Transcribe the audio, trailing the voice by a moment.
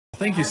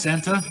Thank you,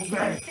 Santa.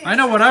 I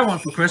know what I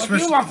want for Christmas. What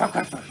do you want for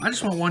Christmas? I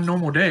just want one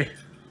normal day.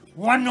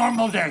 One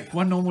normal day.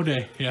 One normal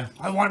day, yeah.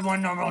 I want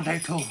one normal day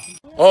too.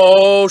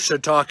 Oh,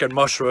 Shiitake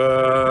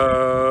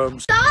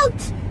Mushrooms.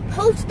 Don't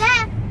post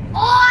that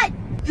on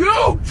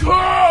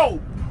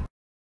YouTube!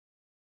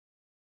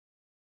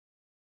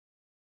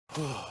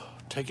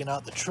 Taking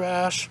out the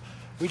trash.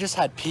 We just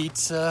had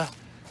pizza.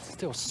 It's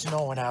still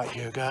snowing out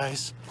here,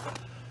 guys.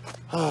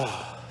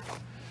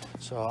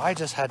 So I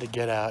just had to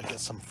get out, get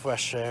some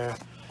fresh air.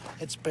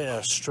 It's been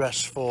a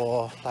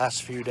stressful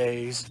last few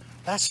days,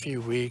 last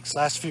few weeks,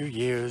 last few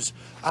years.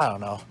 I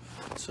don't know.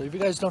 So if you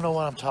guys don't know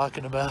what I'm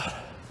talking about,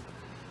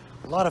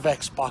 a lot of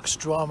Xbox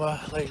drama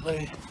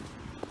lately.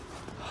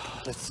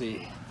 Let's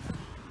see.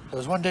 There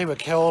was one day where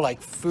Carol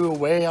threw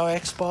away our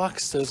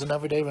Xbox. There was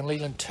another day when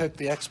Leland took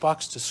the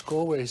Xbox to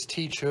school where his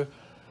teacher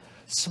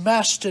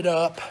smashed it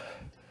up.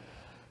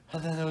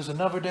 And then there was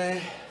another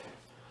day.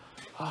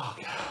 Oh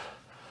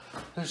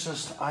God. There's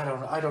just I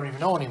don't even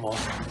know anymore.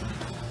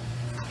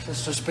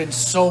 There's just been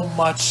so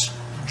much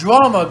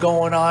drama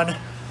going on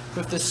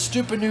with this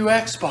stupid new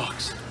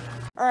Xbox.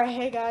 Alright,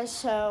 hey guys,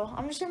 so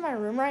I'm just in my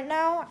room right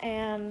now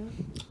and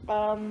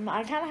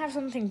I kind of have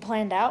something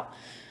planned out.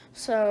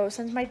 So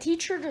since my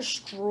teacher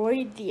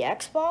destroyed the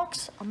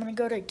Xbox, I'm gonna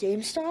go to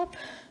GameStop.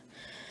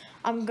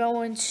 I'm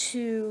going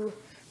to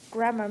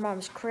grab my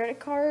mom's credit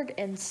card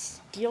and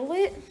steal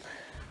it.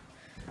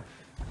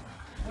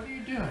 What are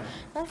you doing?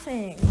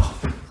 Nothing.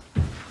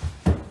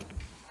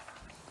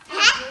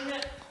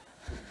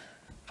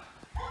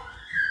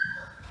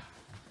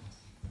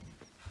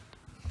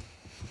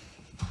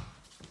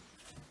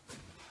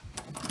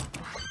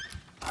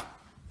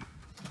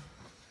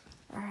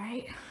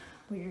 Alright,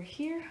 we are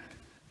here.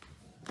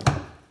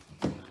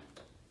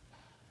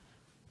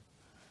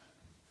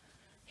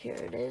 Here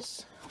it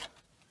is.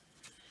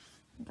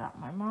 Got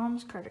my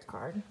mom's credit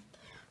card.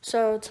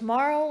 So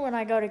tomorrow when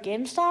I go to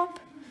GameStop,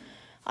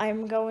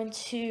 I'm going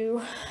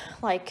to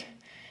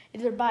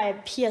either buy a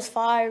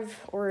PS5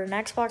 or an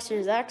Xbox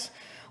Series X,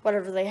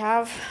 whatever they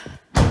have.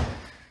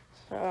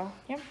 So,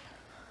 yeah.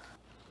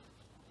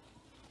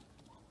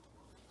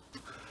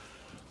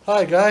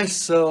 Hi guys,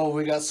 so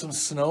we got some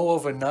snow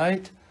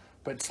overnight,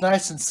 but it's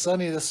nice and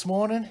sunny this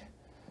morning,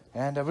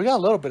 and we got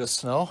a little bit of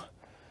snow.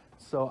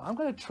 So I'm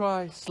gonna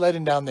try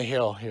sledding down the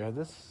hill here.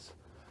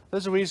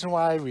 There's a reason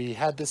why we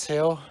had this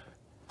hill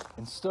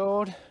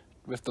installed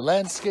with the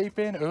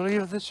landscaping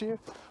earlier this year,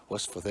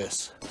 was for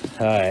this.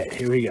 All right,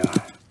 here we go.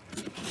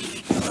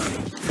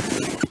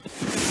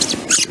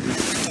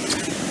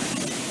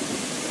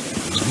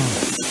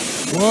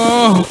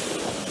 Whoa!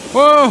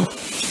 Whoa!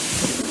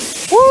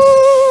 Woo!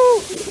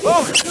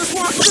 Oh, just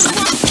walk!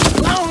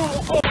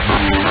 Oh.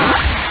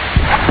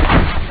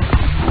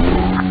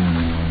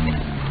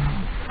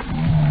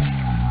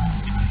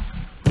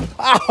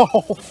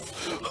 Ow!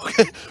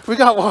 Okay, we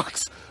got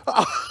walks.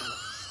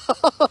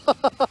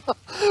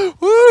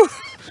 Woo!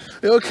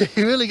 Okay,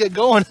 you really get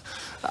going.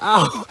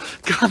 Ow!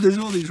 God, there's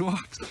all these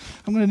rocks.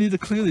 I'm gonna need to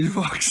clear these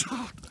rocks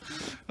out.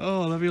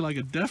 Oh, that'd be like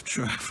a death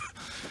trap.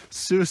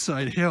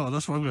 Suicide hill,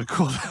 that's what I'm gonna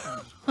call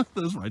that.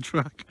 There's my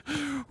track.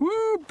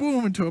 Woo!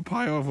 Boom, into a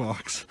pile of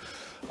rocks.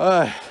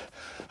 Alright,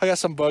 I got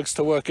some bugs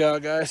to work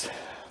out, guys.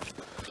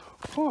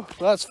 Whew,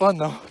 that's fun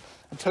though,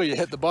 until you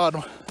hit the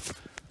bottom.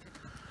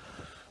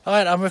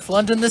 Alright, I'm with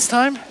London this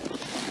time.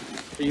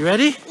 Are you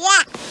ready?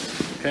 Yeah.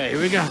 Okay,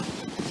 here we go.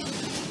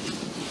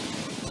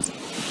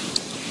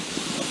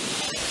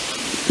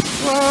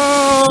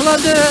 Whoa,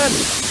 London!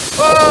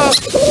 Whoa!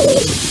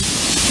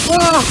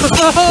 Whoa!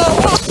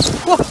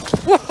 Whoa!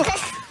 Whoa!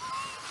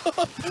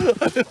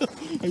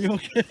 Are you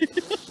okay?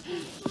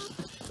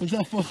 Was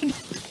that fun?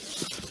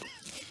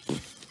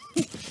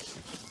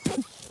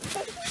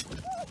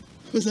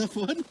 Was that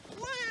fun?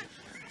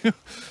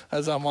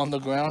 As I'm on the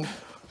ground,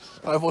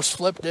 I almost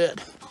flipped it.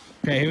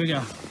 Okay, here we go.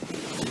 Here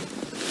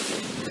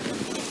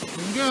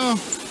we go. I'm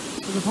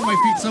gonna put my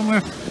feet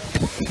somewhere.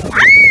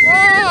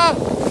 Ah!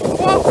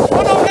 Whoa!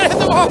 Oh no, I'm gonna hit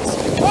the rocks!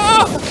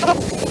 Whoa!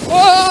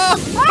 Whoa!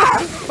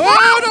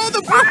 Oh no,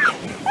 the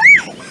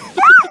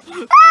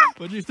bird!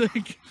 What do you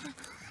think?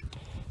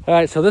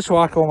 Alright, so this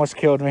rock almost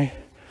killed me.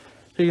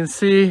 You can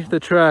see the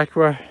track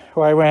where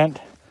I went.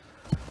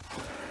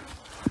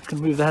 I can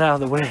move that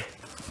out of the way.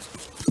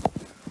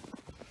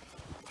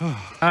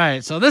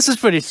 Alright, so this is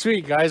pretty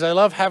sweet, guys. I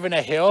love having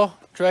a hill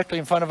directly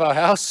in front of our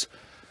house.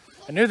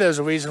 I knew there was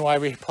a reason why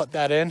we put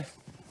that in.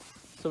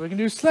 So we can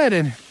do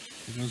sledding.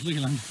 Here goes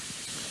Leland.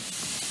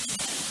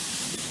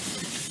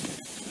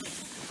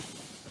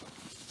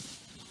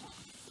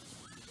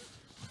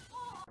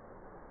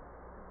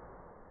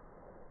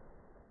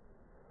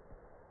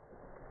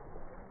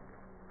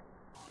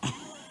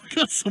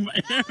 Got some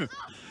air.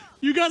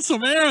 You got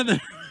some air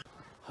there.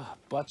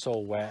 Butt's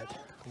all wet.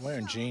 I'm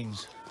wearing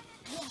jeans.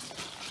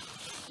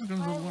 There's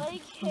a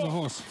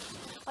horse.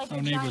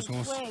 Our neighbor's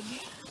horse.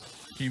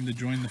 Came to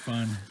join the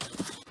fun.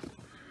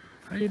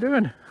 How you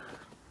doing?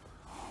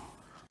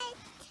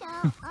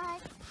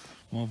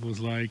 Wolf was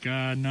like,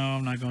 no,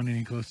 I'm not going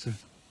any closer.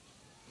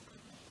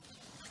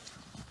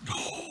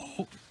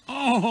 Oh,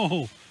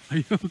 Oh, are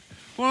you?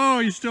 Whoa,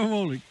 you're still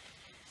rolling.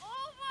 Oh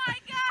my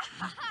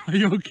god! Are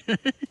you okay?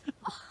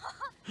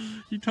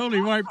 You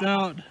totally wiped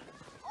out.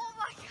 Oh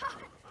my god!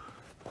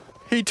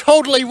 He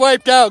totally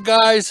wiped out,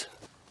 guys.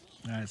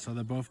 All right, so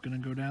they're both gonna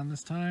go down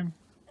this time.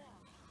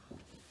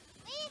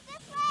 Lead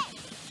this way!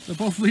 They're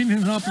both leaning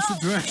in opposite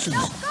directions.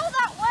 Don't go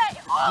that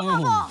way! Oh, my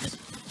Oh. balls!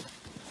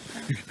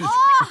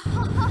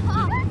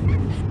 Oh!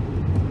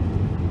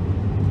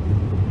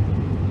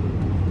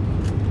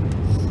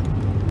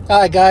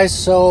 Alright guys,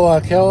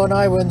 so Carol and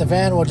I were in the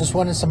van. We're just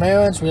running some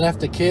errands. We left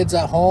the kids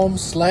at home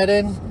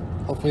sledding.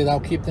 Hopefully that'll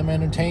keep them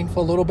entertained for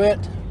a little bit.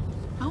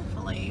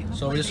 Hopefully.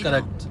 So we just they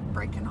gotta don't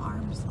break an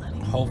arm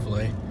sledding.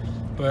 Hopefully.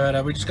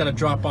 But we just gotta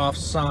drop off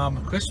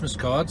some Christmas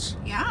cards.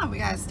 Yeah, we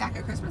got a stack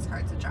of Christmas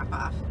cards to drop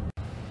off.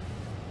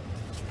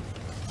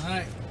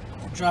 Alright,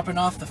 dropping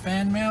off the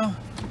fan mail.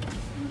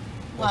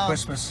 Well,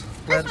 Christmas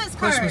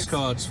cards.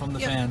 cards from the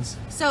Yep. fans.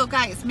 So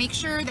guys, make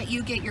sure that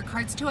you get your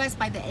cards to us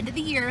by the end of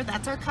the year.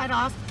 That's our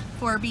cutoff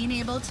for being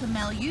able to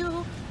mail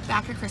you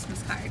back a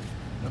Christmas card.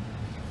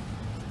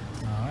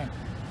 Alright.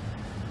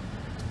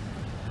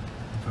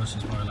 The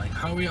person's probably like,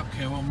 hurry up,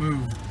 Carol,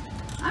 move.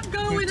 I'm Quit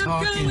going, I'm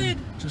talking. going.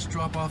 Just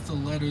drop off the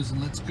letters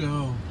and let's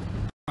go.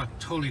 I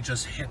totally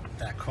just hit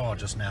that car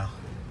just now.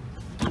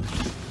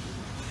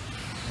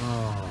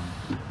 Oh,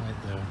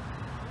 right there.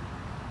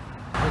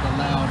 With a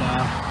loud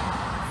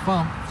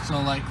bump.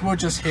 So like we're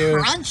just here.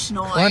 Crunch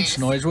noise. Crunch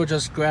noise. We're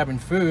just grabbing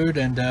food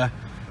and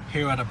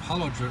here at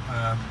Apollo Burger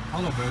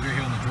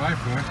here on the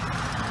drive-thru. We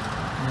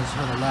just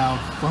heard a loud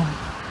bump,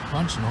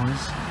 crunch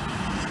noise.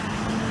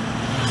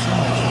 So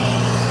much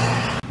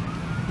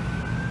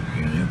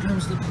noise. Here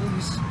comes the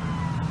police.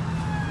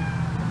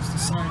 There's the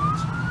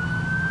sirens.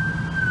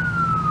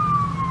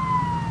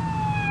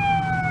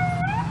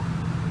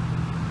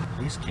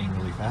 Police came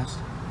really fast.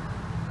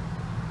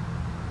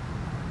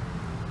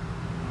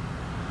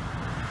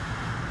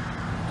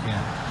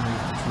 Can't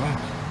move the truck.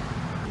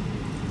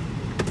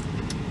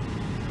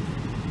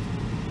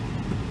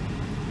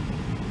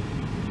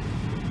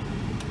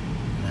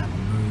 Have a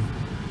move.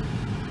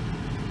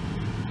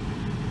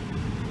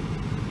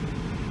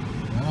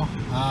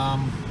 Well,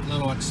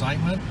 little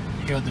excitement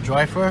here at the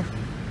drive-thru.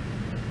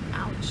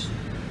 Ouch.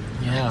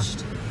 Yeah.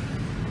 Ouched.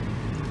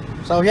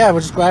 So yeah, we're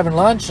just grabbing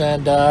lunch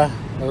and there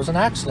was an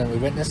accident. We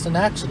witnessed an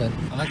accident.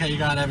 I like how you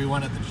got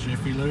everyone at the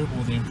Jiffy Lube.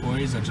 All the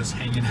employees are just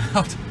hanging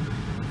out.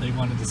 They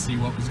wanted to see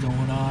what was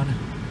going on.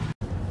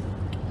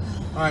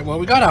 Alright, well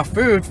we got our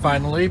food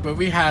finally, but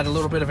we had a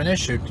little bit of an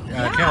issue.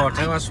 Carol,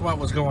 tell us what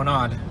was going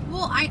on.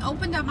 Well, I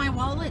opened up my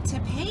wallet to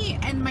pay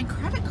and my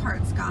credit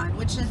card's gone,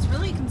 which is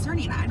really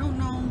concerning. I don't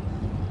know.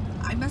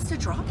 I must have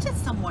dropped it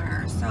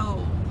somewhere,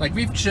 so... Like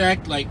we've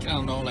checked, like, I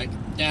don't know, like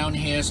down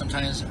here,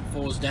 sometimes it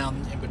falls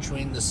down in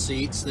between the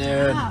seats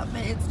there. Yeah,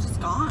 but it's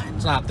just gone.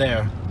 It's not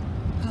there.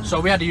 Ugh. So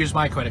we had to use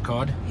my credit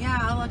card Yeah,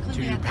 luckily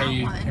we to had pay,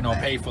 that one. you know,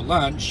 pay for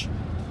lunch.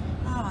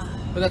 Oh,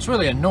 But that's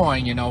really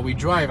annoying, you know. We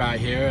drive out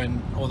here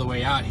and all the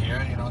way out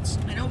here, you know. It's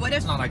I know. What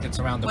if? not like it's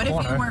around the What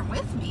corner. if you weren't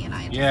with me and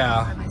I had to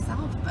Yeah. go by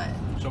myself?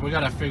 But So we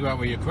gotta figure out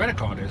where your credit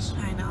card is.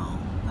 I know.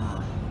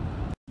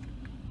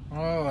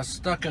 Oh, I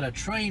stuck at a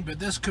train, but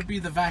this could be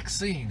the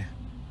vaccine.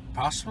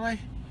 Possibly?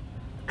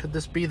 Could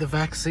this be the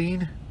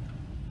vaccine?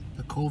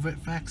 The COVID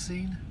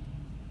vaccine?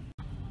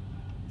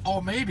 Oh,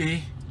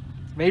 maybe.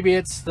 Maybe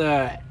it's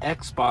the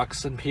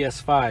Xbox and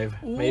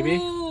PS5. Maybe?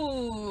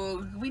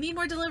 Ooh, we need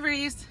more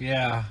deliveries.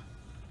 Yeah.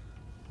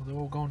 Well, they're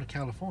all going to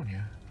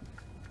California.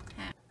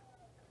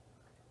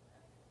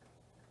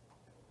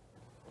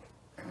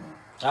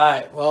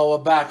 Alright, well, we're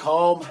back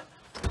home.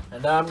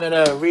 And I'm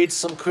gonna read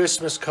some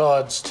Christmas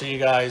cards to you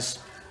guys.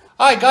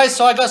 Alright guys,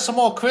 so I got some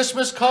more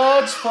Christmas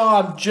cards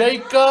from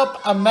Jacob,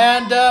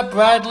 Amanda,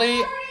 Bradley,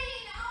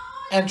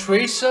 and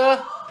Teresa.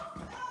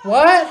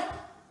 What?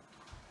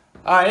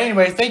 Alright,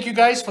 anyway, thank you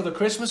guys for the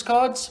Christmas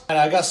cards. And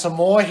I got some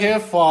more here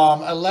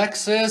from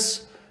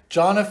Alexis,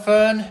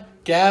 Jonathan,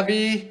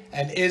 Gabby,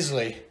 and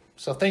Isley.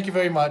 So thank you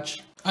very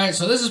much. Alright,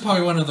 so this is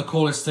probably one of the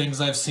coolest things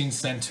I've seen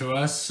sent to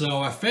us.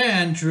 So a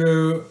fan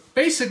drew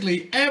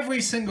basically every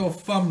single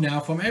thumbnail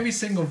from every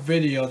single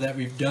video that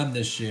we've done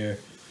this year.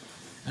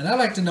 And I'd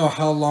like to know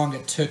how long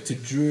it took to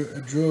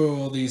draw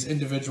all these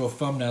individual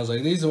thumbnails.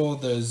 Like these are all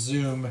the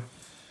Zoom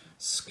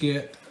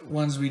skit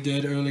ones we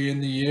did early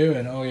in the year.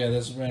 And oh yeah,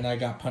 this is when I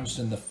got punched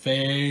in the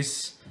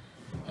face.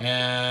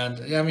 And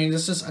yeah, I mean,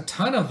 there's just a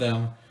ton of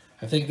them.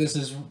 I think this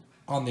is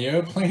on the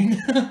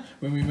airplane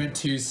when we went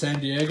to San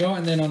Diego,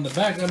 and then on the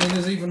back, I mean,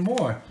 there's even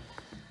more.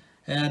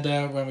 And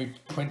when we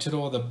printed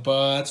all the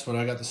butts, when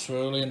I got the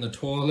swirly in the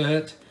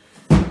toilet,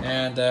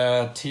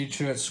 and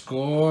teacher at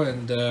school,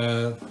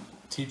 and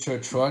teacher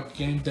at truck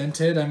getting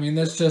dented. I mean,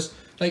 there's just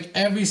like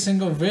every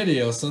single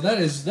video. So that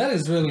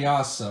is really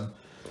awesome.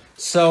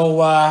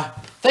 So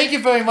thank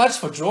you very much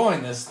for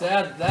drawing this.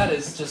 That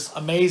is just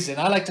amazing.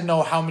 I'd like to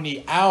know how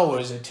many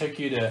hours it took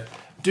you to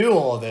do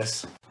all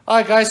this.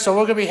 Alright guys, so we're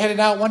going to be heading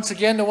out once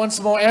again to run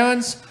some more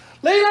errands.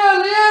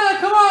 Leanna,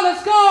 come on,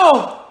 let's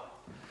go!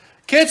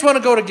 Kids want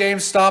to go to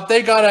GameStop.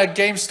 They got a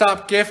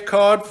GameStop gift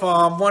card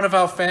from one of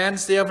our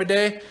fans the other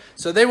day.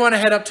 So they want to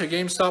head up to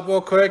GameStop real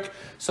quick.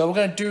 So we're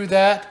going to do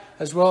that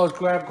as well as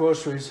grab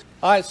groceries.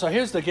 All right, so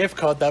here's the gift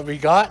card that we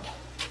got.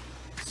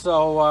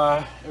 So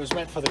it was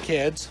meant for the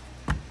kids.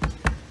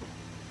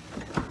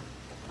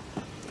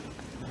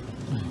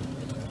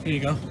 Here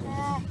you go.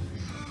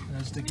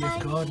 That's the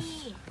gift card.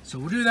 So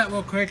we'll do that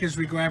real quick as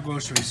we grab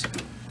groceries.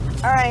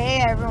 Alright,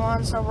 hey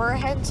everyone, so we're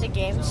heading to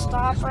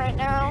GameStop right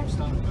now.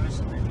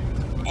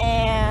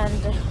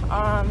 And,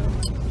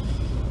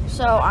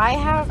 so I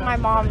have my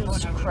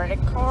mom's credit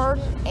card,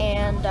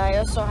 and I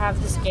also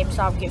have this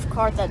GameStop gift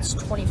card that's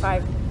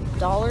 $25.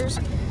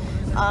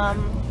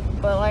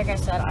 But like I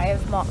said, I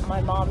have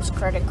my mom's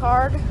credit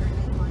card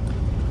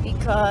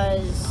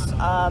because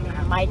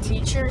my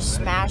teacher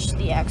smashed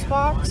the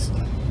Xbox,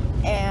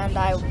 and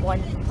I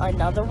won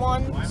another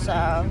one,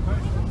 so,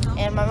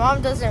 and my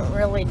mom doesn't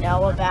really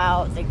know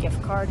about the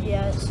gift card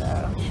yet,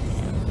 so.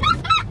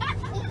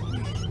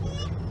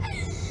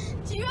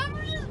 Do you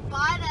ever just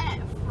buy that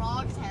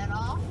frog's head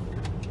off?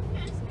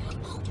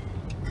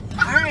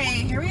 Alright,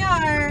 here we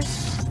are.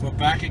 We're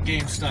back at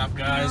GameStop,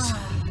 guys.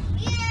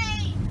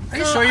 Yay! Are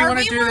you sure you want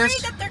to do Are we worried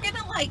this? that they're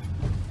gonna, like,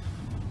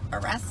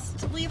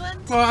 arrest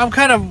Leland? Well, I'm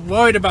kind of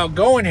worried about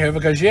going here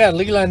because, yeah,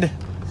 Leland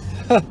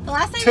The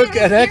last time took we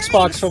were an here,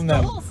 Xbox he from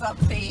them. stole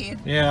something.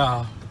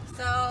 Yeah.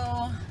 So,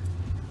 I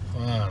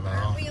don't know.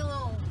 are we a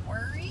little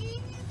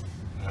worried?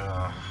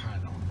 I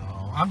don't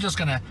know. I'm just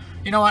gonna,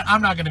 you know what?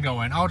 I'm not gonna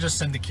go in. I'll just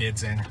send the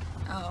kids in.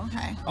 Oh,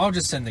 okay. I'll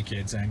just send the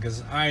kids in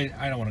because I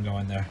don't want to go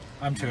in there.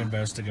 I'm too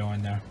embarrassed to go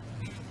in there.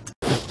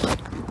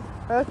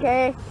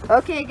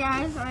 Okay,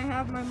 guys, I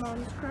have my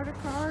mom's credit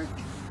card.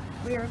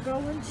 We are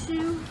going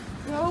to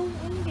go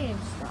in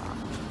GameStop.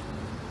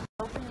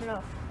 Open it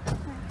up.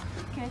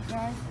 Okay,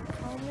 guys,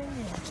 come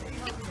in.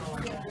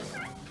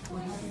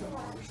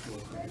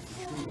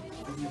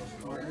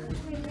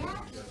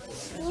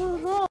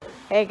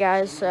 Hey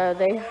guys, so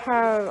they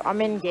have,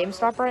 I'm in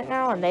GameStop right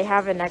now, and they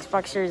have an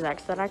Xbox Series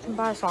X that I can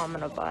buy, so I'm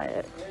gonna buy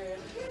it.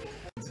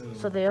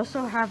 So they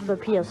also have the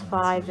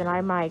PS5, and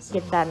I might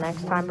get that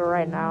next time, but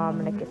right now I'm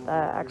gonna get the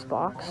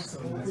Xbox.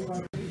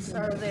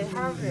 So they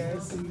have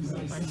this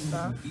and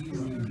stuff,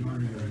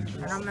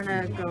 and I'm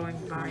gonna go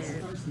and buy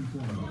it.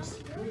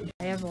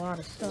 They have a lot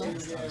of stuff.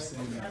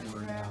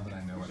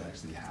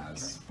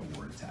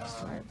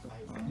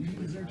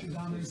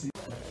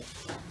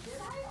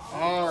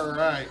 All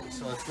right,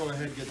 so let's go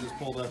ahead and get this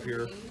pulled up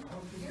here.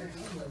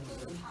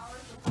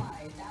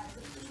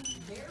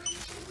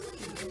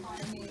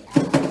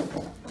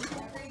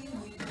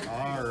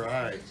 All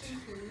right,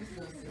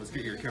 let's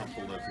get your account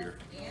pulled up here.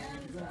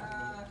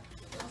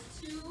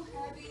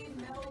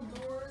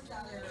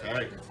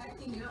 Okay.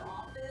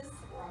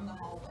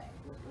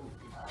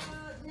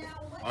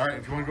 All right,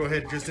 if you want to go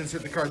ahead and just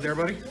insert the card there,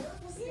 buddy.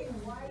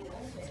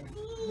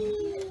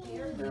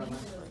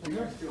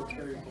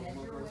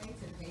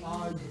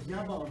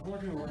 Yeah, but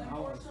unfortunately we're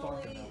out of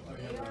stock now.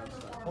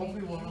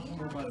 Hopefully we'll have some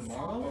more by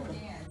tomorrow.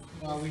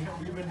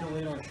 We've been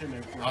delayed on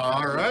shipment.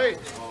 All right.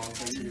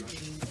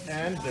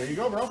 And there you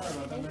go, bro.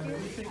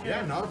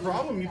 Yeah, not a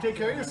problem. You take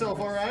care of yourself,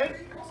 all right?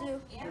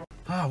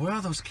 Oh, where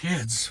are those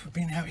kids? We've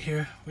been out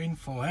here waiting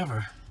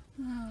forever.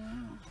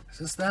 Is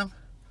this them?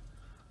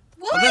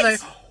 What? Oh, there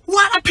they-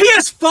 What? A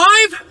PS5?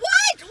 What? Where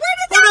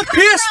did that What, a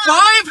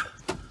PS5?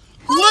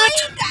 What?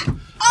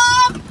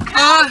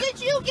 How did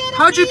you get a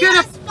How'd you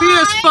get a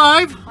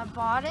PS5? I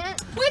bought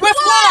it. With With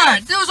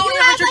what? There was only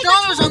You had,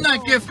 like, $100 on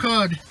that gift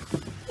card.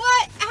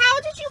 What? How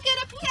did you get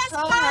a So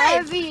PS5?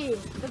 heavy.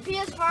 The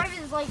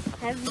PS5 is like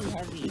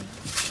heavy.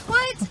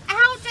 What?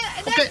 How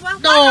did? Okay,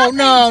 what no.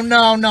 happened?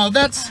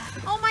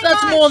 Oh my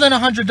That's gosh. more than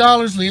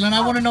 $100, Leland.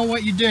 I want to know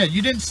what you did.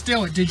 You didn't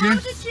steal it, did you? How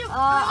did you?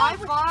 I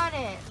bought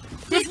it.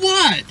 With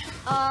what?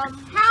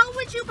 How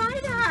would you buy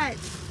that?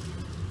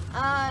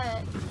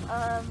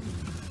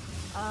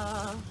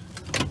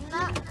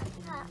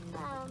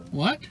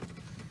 What?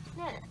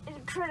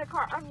 Credit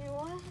card. I mean,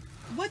 what?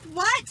 With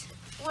what?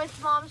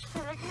 With mom's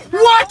credit card.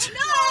 What?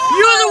 No.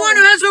 You're the one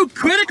who has a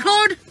credit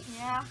card?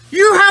 Yeah.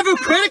 You have a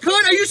credit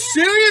card? Are you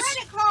serious?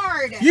 Credit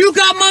card. You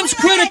got mom's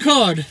credit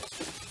card.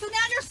 So now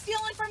you're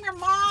stealing from your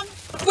mom.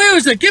 Where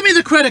is it? Give me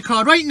the credit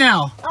card right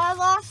now. I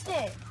lost it.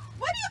 What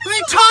What do are you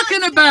you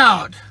talking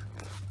about?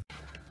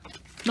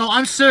 No,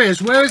 I'm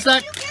serious. Where is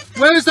that?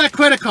 Where is that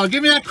credit card?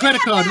 Give me that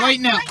credit card right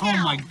now. Oh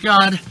my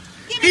God.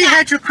 Give me He that.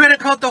 had your credit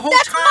card the whole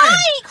That's time.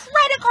 my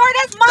credit card.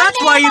 That's my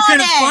That's why name you on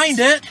couldn't it. find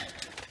it.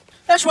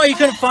 That's why you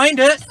couldn't find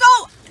it.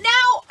 So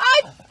now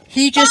I.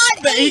 He just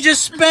Bought he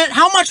just spent.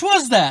 How much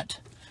was that?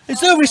 Is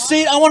there a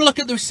receipt? I want to look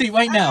at the receipt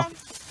right now.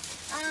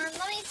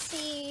 Let me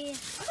see.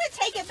 I'm gonna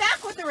take it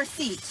back with the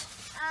receipt.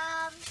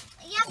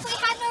 Yes, we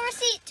had no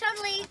receipt,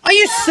 totally. Are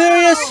you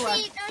serious? No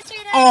receipt, no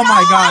receipt. Oh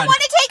my I God.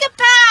 want to take it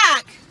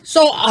back.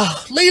 So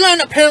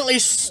Leland apparently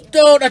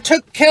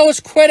took Kayla's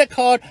credit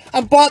card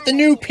and bought the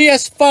new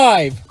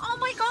PS5. Oh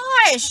my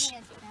gosh.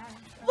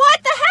 What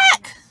the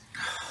heck?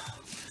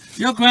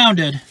 You're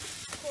grounded.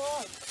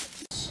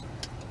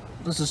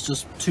 This is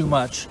just too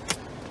much.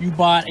 you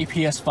bought a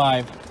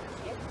PS5.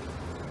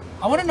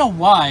 I want to know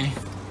why.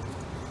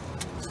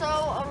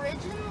 So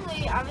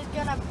originally I was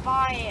gonna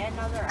buy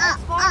another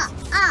Xbox,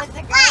 but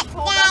the guy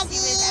told us he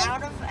was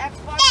out of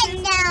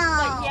Xboxes,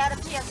 but he had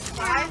a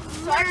PS5,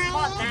 so I just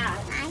bought that.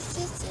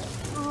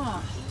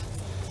 Oh,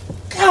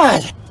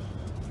 God!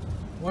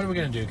 What are we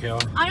gonna do,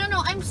 Kayla? I don't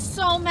know. I'm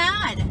so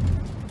mad.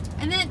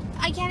 And then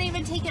I can't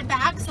even take it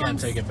back, so I'm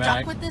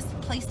stuck with this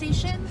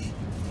PlayStation.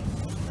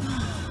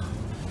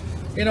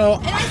 You know,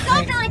 and I still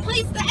have to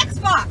replace the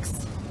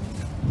Xbox.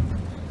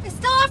 I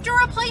still have to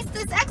replace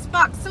this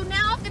Xbox, so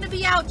now I'm gonna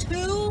be out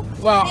too.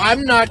 Well,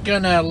 I'm not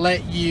gonna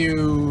let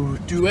you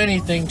do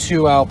anything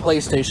to our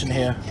PlayStation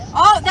here.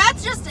 Oh, that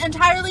just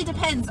entirely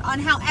depends on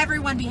how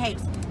everyone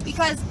behaves.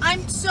 Because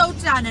I'm so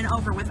done and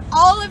over with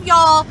all of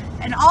y'all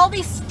and all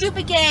these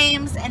stupid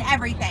games and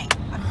everything.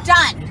 I'm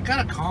done. You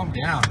gotta calm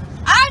down.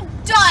 I'm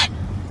done.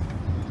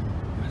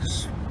 I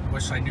just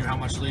wish I knew how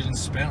much Leland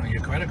spent on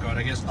your credit card.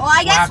 I guess. Well,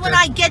 I guess when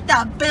I get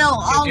the bill,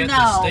 I'll get know.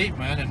 the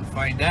statement and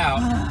find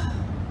out.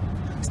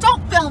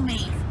 Don't film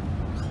me.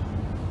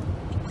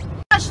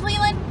 Gosh,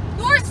 Leland,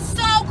 you're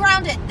so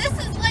grounded. This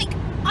is like,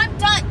 I'm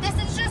done. This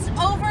is just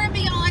over and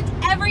beyond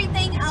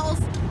everything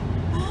else.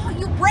 Oh,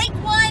 you break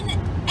one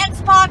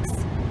Xbox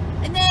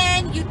and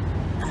then you,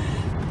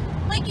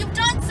 like, you've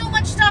done so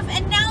much stuff,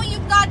 and now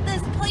you've got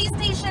this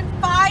PlayStation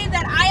 5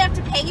 that I have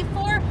to pay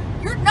for.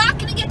 You're not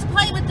going to get to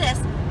play with this.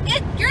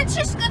 You're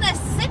just going to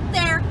sit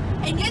there,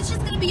 and it's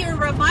just going to be a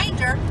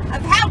reminder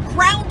of how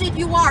grounded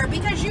you are,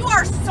 because you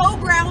are so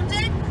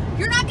grounded.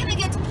 You're not going to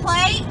get to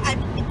play a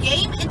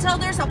game until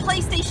there's a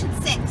PlayStation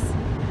 6.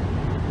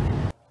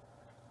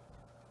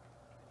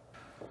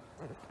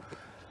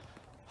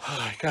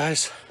 Alright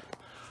guys,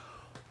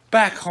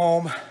 back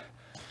home.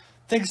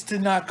 Things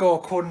did not go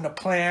according to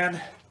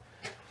plan.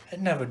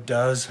 It never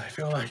does. I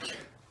feel like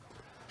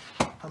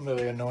I'm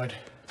really annoyed.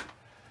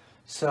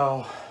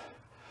 So,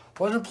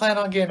 wasn't planning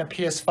on getting a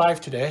PS5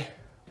 today.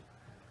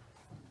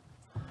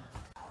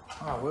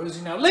 Oh, where is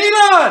he now?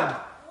 Leland!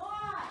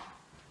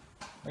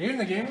 Are you in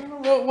the game?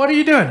 What are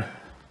you doing?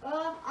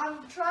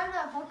 I'm trying to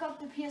hook up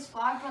the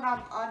PS5, but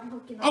I'm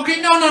unhooking up. Okay,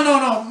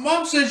 no.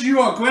 Mom says you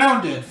are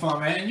grounded,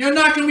 Farman, and you're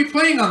not going to be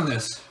playing on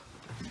this.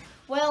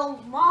 Well,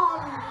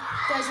 Mom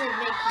doesn't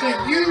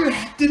make me. You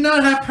did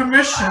not have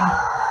permission.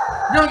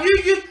 No,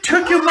 you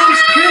took your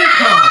mom's credit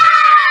card.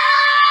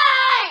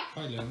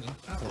 Hi, London.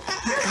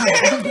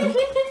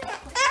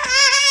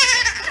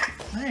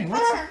 Dang,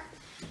 what's...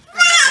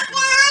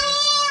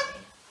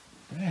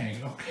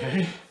 Dang,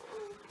 okay.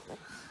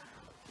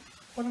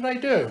 What did I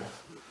do?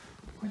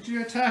 What did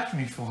you attack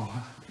me for?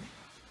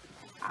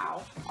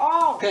 Ow.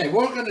 Oh. Okay,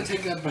 we're gonna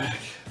take that back.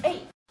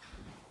 Hey.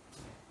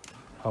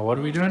 Oh, what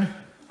are we doing?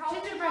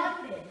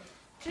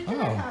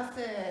 Gingerbread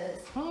houses.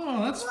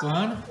 Oh, that's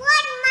fun.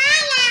 What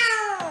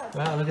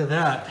Wow, look at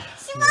that.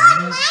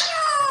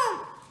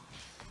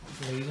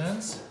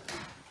 Leland's.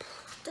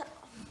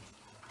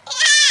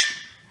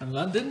 And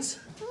London's?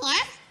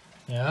 Yeah.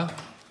 Yeah?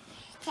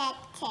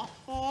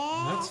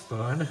 That's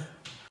fun.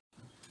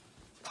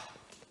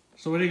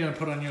 So what are you gonna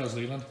put on yours,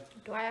 Leland?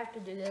 Do I have to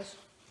do this?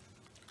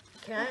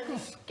 Can I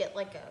just get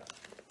like a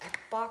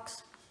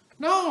Xbox?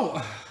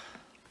 No!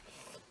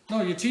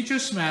 No, your teacher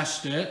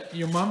smashed it.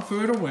 Your mom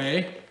threw it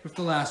away with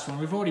the last one.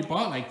 We've already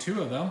bought like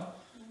 2 of them.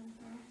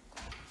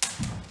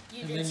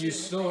 And then you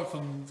stole it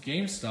from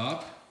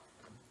GameStop.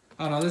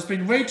 I don't know, there's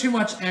been way too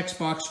much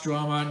Xbox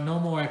drama. No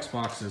more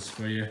Xboxes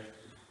for you.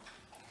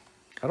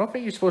 I don't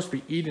think you're supposed to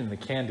be eating the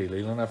candy,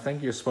 Leland. I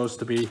think you're supposed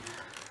to be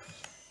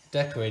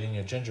decorating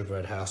your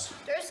gingerbread house.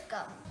 There's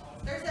gum.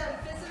 There's a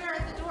visitor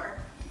at the door.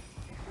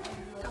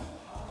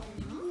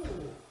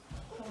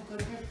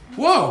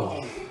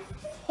 Whoa!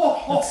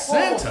 It's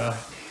Santa.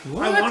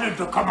 What? I wanted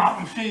to come out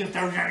and see if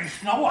there's any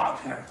snow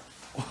out here.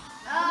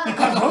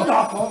 Because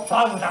Rudolph won't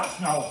fly without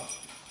snow.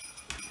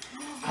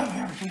 Come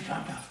here and see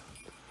Santa.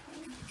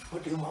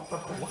 What do you want?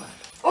 What?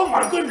 Oh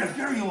my goodness,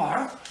 there you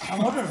are. I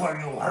wondered where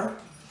you were.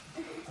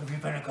 Have you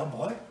been a good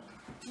boy?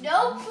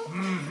 Nope.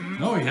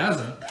 No, he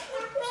hasn't.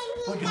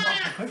 What do you want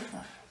for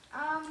Christmas?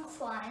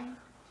 Slime.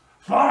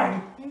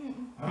 Slime?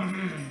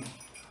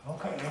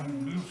 Okay,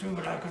 you see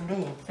what I can do.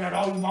 Is that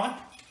all you want?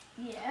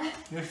 Yeah.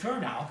 You're sure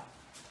now?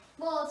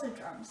 Well, it's a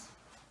drums.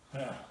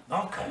 Yeah,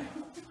 okay.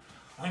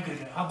 I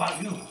get it. How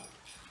about you?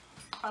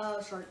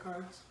 Short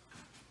cards.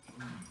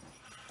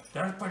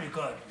 They're pretty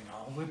good, you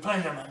know. We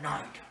play them at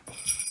night.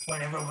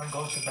 When everyone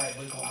goes to bed,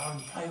 we go out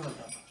and play with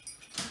them.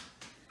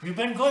 You've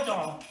been good,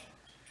 though.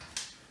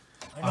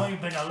 I know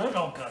you've been a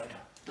little good.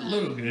 A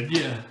little good,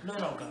 yeah.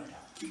 Little good.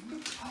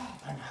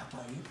 And how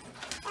about you?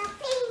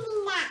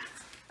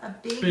 A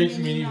big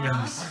Minnie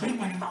Mouse. A big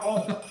Minnie Mouse.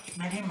 Oh,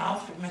 Minnie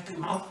Mouse and Mickey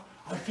Mouse.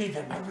 I see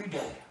them every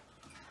day.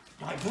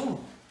 I do.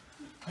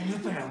 And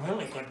you've been a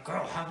really good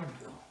girl, haven't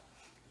you?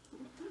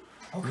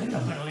 Okay, I'm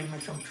gonna leave me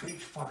some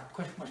treats for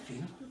Christmas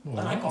Eve.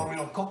 I like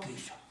Oreo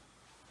cookies.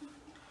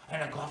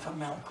 And a glass of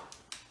milk.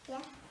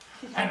 Yeah.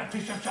 And a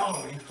piece of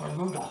celery for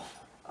Rudolph.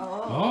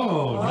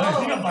 Oh, With nice.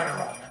 peanut butter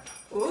on it.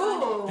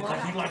 Ooh.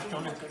 Because he likes to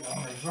lick it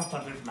on the roof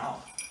of his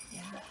mouth.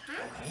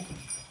 Okay?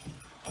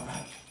 All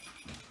right.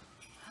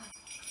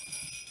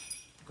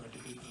 Good to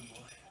be a good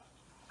boy.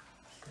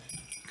 Okay.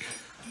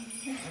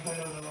 I got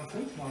a little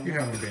treat for You you.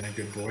 haven't been a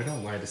good boy.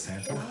 Don't lie to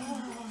Santa.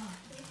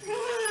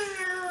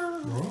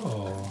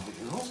 Oh.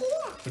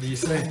 What do you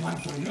say? One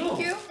for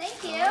you.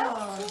 Thank you.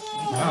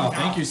 Wow,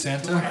 thank you, You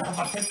Santa. wanna have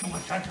a picture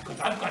with Santa? Because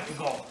I've got to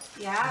go. I've got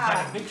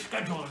Yeah. a big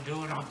schedule to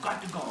do and I've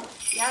got to go.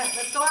 Yeah,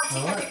 let's go out and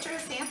take Alright. a picture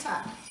of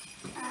Santa.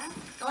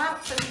 Go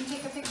out so we can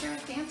take a picture of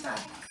Santa.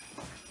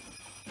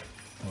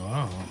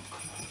 Wow.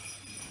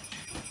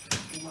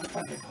 You want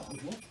Santa to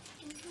hold you?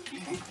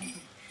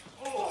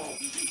 Oh.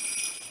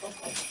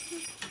 Okay.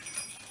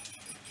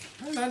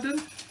 Hi,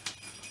 London.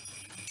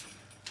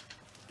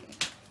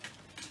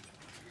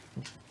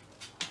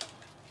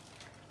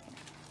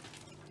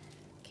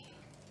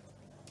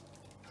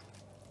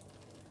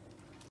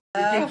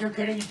 You think you're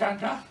kidding,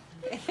 Santa?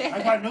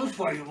 I got news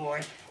for you,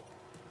 boy.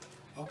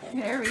 Okay.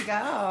 There we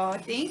go.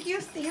 Thank you,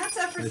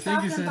 Santa, for Thank you,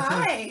 stopping Santa.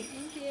 by.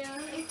 Thank you.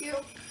 Thank you.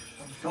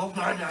 I'm so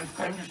glad I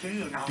came to see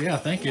you now. Yeah,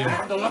 thank you. Be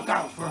on the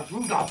lookout for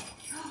Rudolph.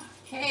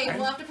 Hey,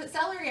 we'll have to put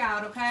celery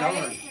out, okay?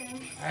 Celery.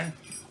 And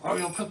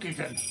Oreo cookies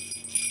in.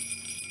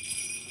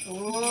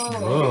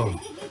 Whoa.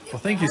 Well,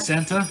 thank you,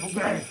 Santa.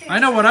 Okay. I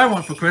know what I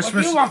want for What do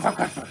Christmas. you want for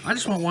Christmas? I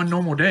just want one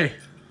normal day.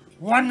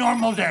 One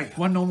normal day.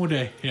 One normal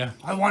day. Yeah.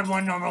 I want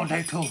one normal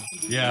day too.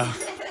 Yeah.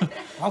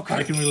 Okay.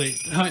 I can relate.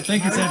 All right,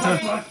 thank you,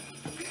 Santa.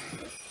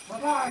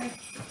 Bye-bye.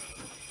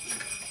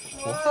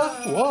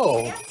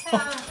 Whoa.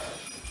 Santa.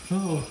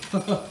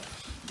 Oh.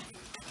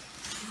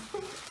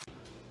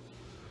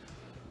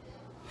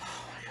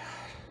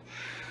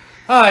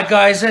 Alright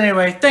guys,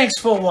 anyway, thanks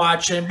for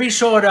watching. Be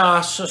sure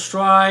to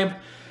subscribe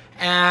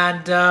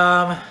and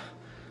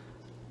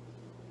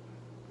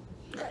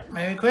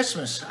Merry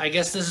Christmas. I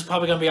guess this is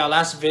probably going to be our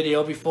last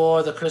video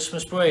before the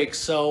Christmas break.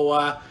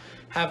 So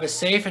have a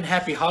safe and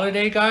happy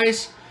holiday,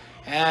 guys.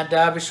 And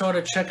be sure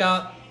to check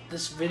out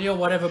this video,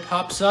 whatever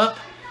pops up.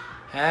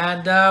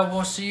 And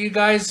we'll see you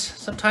guys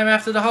sometime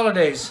after the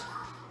holidays.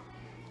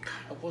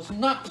 I was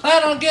not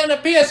planning on getting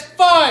a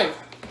PS5.